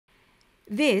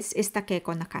This is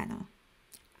Takeko Nakano,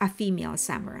 a female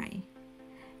samurai.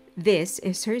 This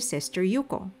is her sister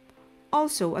Yuko,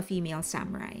 also a female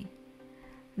samurai.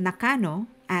 Nakano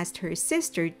asked her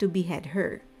sister to behead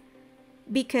her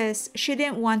because she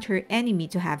didn't want her enemy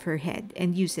to have her head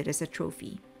and use it as a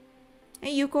trophy.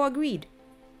 And Yuko agreed.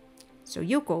 So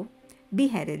Yuko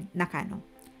beheaded Nakano.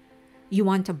 You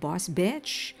want a boss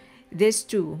bitch? These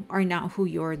two are not who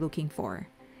you're looking for.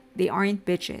 They aren't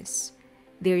bitches.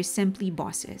 They're simply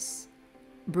bosses.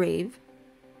 Brave,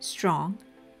 strong,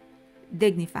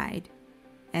 dignified,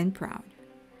 and proud.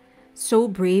 So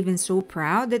brave and so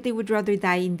proud that they would rather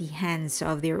die in the hands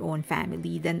of their own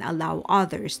family than allow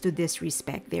others to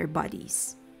disrespect their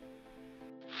buddies.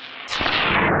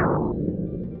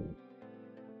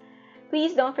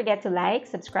 Please don't forget to like,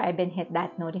 subscribe, and hit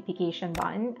that notification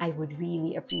button. I would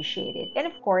really appreciate it. And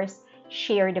of course,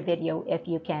 share the video if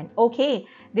you can. Okay,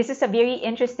 this is a very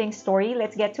interesting story.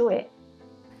 Let's get to it.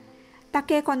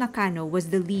 Takeko Nakano was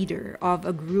the leader of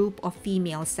a group of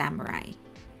female samurai.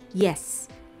 Yes,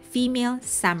 female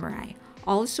samurai,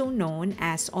 also known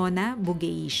as Onna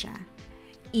Bugeisha.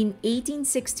 In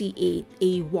 1868,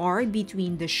 a war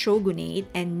between the shogunate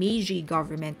and Meiji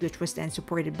government, which was then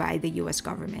supported by the US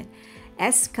government,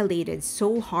 escalated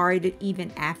so hard that even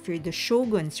after the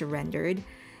shogun surrendered,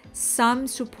 some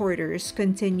supporters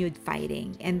continued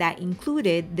fighting, and that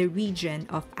included the region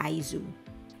of Aizu.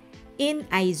 In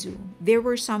Aizu, there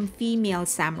were some female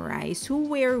samurais who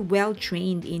were well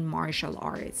trained in martial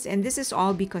arts, and this is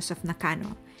all because of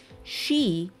Nakano.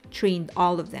 She trained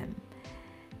all of them.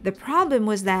 The problem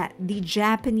was that the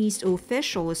Japanese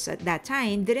officials at that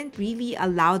time didn't really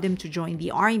allow them to join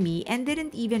the army and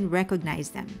didn't even recognize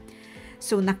them.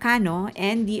 So Nakano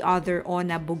and the other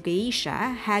Onna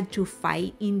Bugeisha had to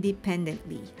fight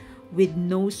independently with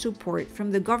no support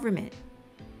from the government.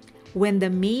 When the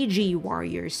Meiji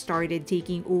warriors started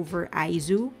taking over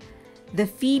Aizu, the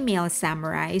female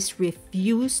samurais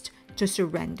refused to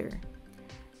surrender.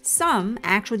 Some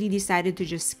actually decided to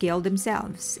just kill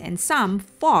themselves, and some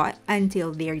fought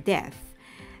until their death.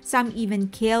 Some even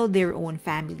killed their own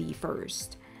family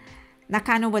first.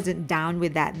 Nakano wasn't down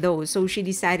with that though, so she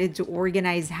decided to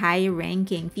organize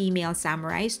high-ranking female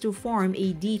samurais to form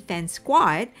a defense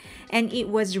squad, and it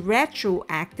was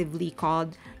retroactively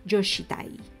called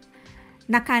Joshitai.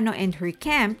 Nakano and her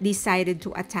camp decided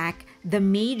to attack the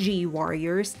Meiji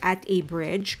warriors at a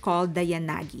bridge called the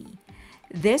Yanagi.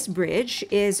 This bridge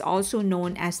is also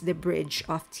known as the Bridge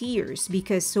of Tears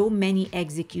because so many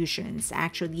executions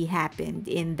actually happened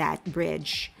in that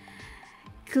bridge.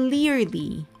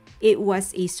 Clearly, it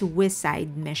was a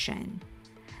suicide mission.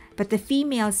 But the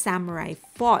female samurai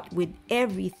fought with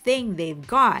everything they've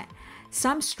got.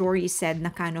 Some stories said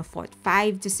Nakano fought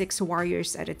 5 to 6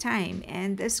 warriors at a time,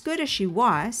 and as good as she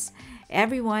was,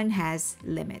 everyone has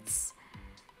limits.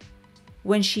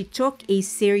 When she took a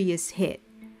serious hit,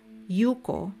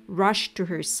 Yuko rushed to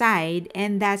her side,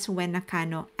 and that's when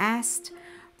Nakano asked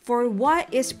for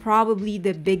what is probably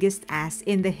the biggest ask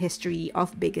in the history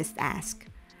of biggest ask.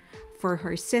 For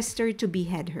her sister to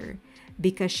behead her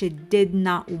because she did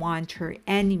not want her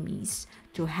enemies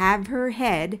to have her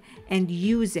head and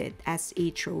use it as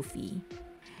a trophy.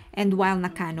 And while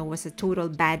Nakano was a total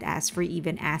badass for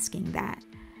even asking that,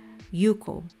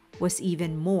 Yuko was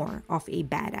even more of a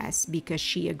badass because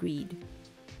she agreed.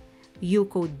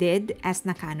 Yuko did as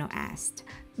Nakano asked,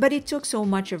 but it took so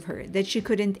much of her that she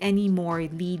couldn't anymore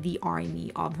lead the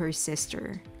army of her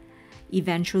sister.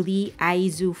 Eventually,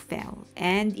 Aizu fell,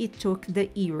 and it took the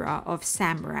era of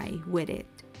samurai with it.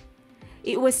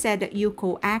 It was said that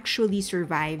Yuko actually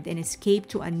survived and escaped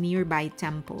to a nearby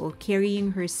temple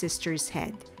carrying her sister's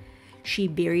head. She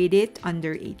buried it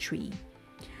under a tree.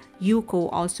 Yuko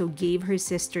also gave her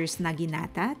sister's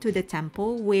naginata to the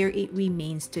temple where it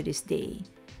remains to this day.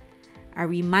 A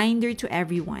reminder to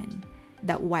everyone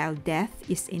that while death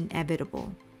is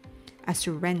inevitable, a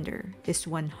surrender is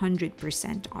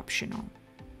 100% optional.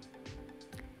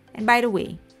 And by the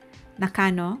way,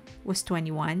 Nakano was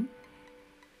 21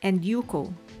 and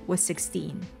Yuko was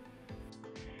 16.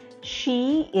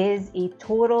 She is a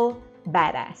total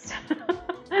badass.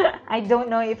 I don't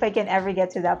know if I can ever get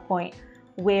to that point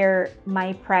where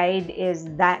my pride is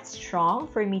that strong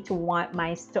for me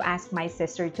to ask my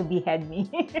sister to behead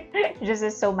me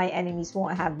just so my enemies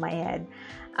won't have my head.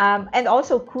 And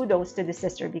also kudos to the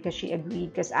sister because she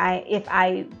agreed, because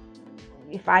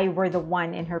if I were the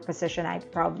one in her position, I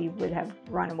probably would have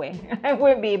run away. I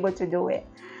wouldn't be able to do it.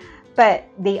 But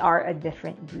they are a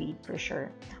different breed for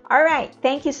sure. All right,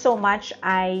 thank you so much.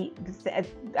 I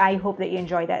hope that you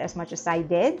enjoyed that as much as I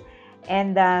did.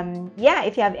 And yeah,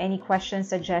 if you have any questions,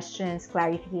 suggestions,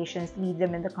 clarifications, leave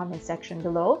them in the comment section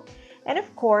below. And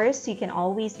of course, you can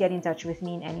always get in touch with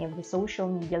me in any of the social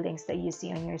media links that you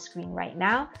see on your screen right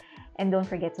now. And don't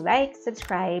forget to like,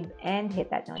 subscribe, and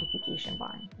hit that notification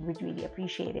button. We'd really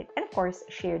appreciate it. And of course,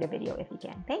 share the video if you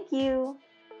can. Thank you.